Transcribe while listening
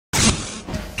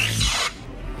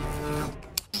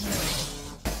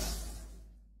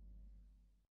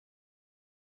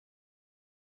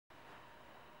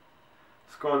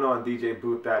going on,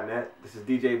 DJBooth.net? This is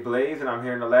DJ Blaze, and I'm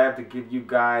here in the lab to give you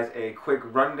guys a quick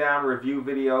rundown review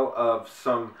video of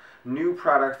some new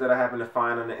products that I happen to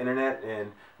find on the internet,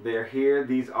 and they're here.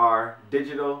 These are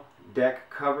digital deck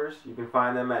covers. You can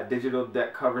find them at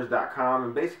digitaldeckcovers.com,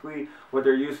 and basically what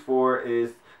they're used for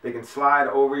is they can slide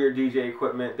over your DJ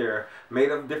equipment. They're made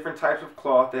of different types of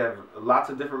cloth. They have lots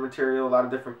of different material, a lot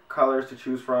of different colors to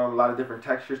choose from, a lot of different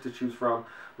textures to choose from.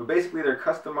 But basically they're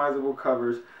customizable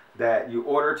covers that you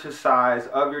order to size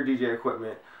of your DJ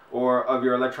equipment or of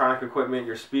your electronic equipment,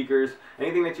 your speakers,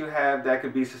 anything that you have that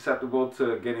could be susceptible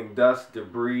to getting dust,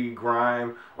 debris,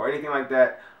 grime, or anything like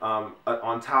that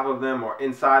on top of them or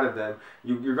inside of them.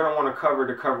 You're going to want a cover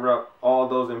to cover up all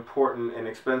those important and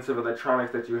expensive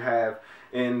electronics that you have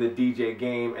in the DJ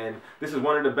game. And this is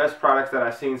one of the best products that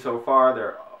I've seen so far.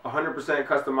 They're 100%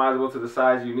 customizable to the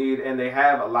size you need, and they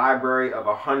have a library of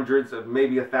hundreds of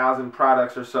maybe 1,000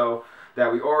 products or so that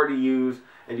we already use,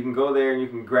 and you can go there and you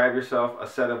can grab yourself a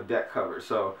set of deck covers.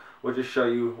 So we'll just show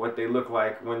you what they look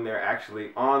like when they're actually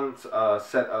on a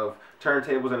set of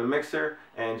turntables and a mixer,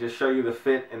 and just show you the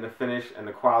fit and the finish and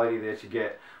the quality that you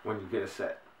get when you get a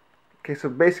set. Okay, so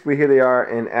basically here they are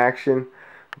in action.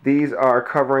 These are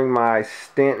covering my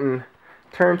Stanton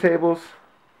turntables.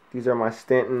 These are my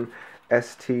Stanton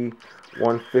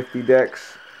ST150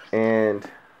 decks, and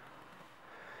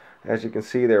as you can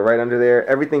see, they're right under there.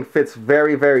 Everything fits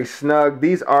very, very snug.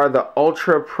 These are the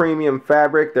ultra premium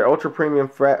fabric. Their ultra premium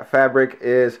fabric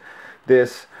is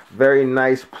this very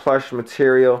nice plush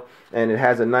material, and it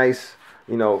has a nice,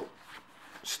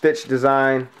 stitch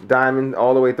design, diamond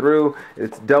all the way through.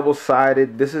 It's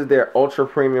double-sided. This is their ultra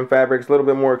premium fabric. It's a little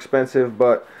bit more expensive,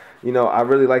 but I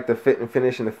really like the fit and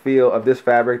finish and the feel of this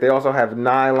fabric. They also have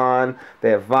nylon.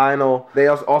 They have vinyl. They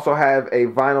also have a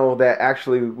vinyl that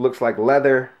actually looks like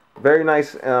leather. Very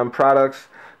nice products.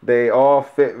 They all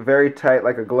fit very tight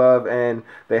like a glove, and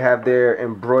they have their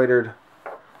embroidered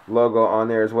logo on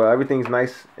there as well. Everything's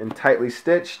nice and tightly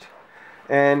stitched,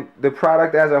 and the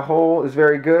product as a whole is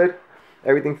very good.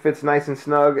 Everything fits nice and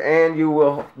snug, and you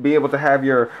will be able to have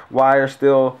your wire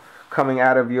still coming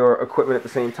out of your equipment at the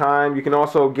same time. You can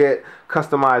also get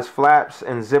customized flaps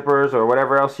and zippers or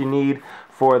whatever else you need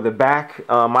for the back.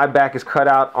 My back is cut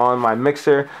out on my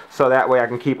mixer, so that way I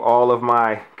can keep all of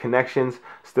my connections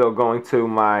still going to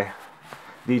my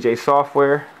DJ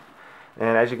software.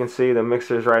 And as you can see, the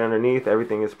mixer is right underneath.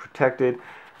 Everything is protected.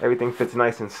 Everything fits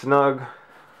nice and snug.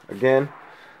 Again,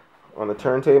 on the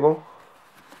turntable.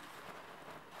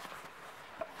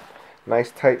 Nice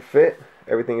tight fit.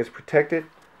 Everything is protected.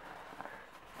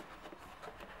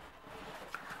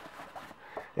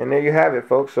 And there you have it,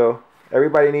 folks. So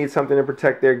everybody needs something to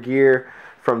protect their gear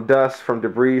from dust, from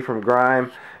debris, from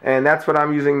grime. And that's what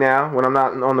I'm using now when I'm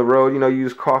not on the road. You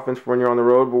use coffins for when you're on the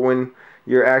road, but when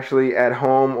you're actually at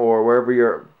home or wherever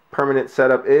your permanent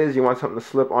setup is, you want something to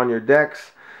slip on your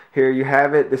decks. Here you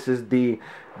have it. This is the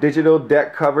Digital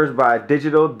Deck Covers by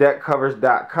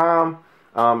digitaldeckcovers.com.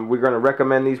 We're going to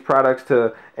recommend these products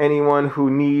to anyone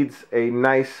who needs a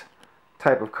nice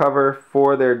type of cover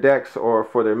for their decks or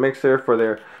for their mixer, for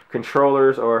their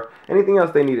controllers, or anything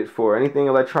else they need it for. Anything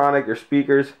electronic, your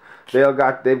speakers, they've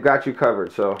got you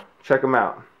covered. So check them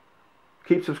out.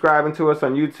 Keep subscribing to us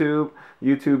on YouTube.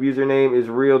 YouTube username is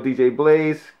Real DJ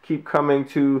Blaze. Keep coming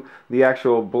to the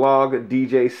actual blog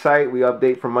DJ site. We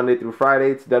update from Monday through Friday.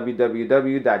 It's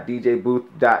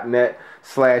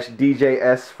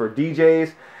www.djbooth.net/DJS for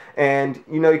DJs. And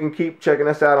you can keep checking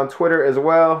us out on Twitter as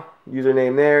well.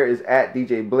 Username there is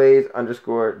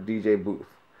 @DJBlaze_DJBooth.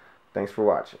 Thanks for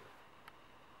watching.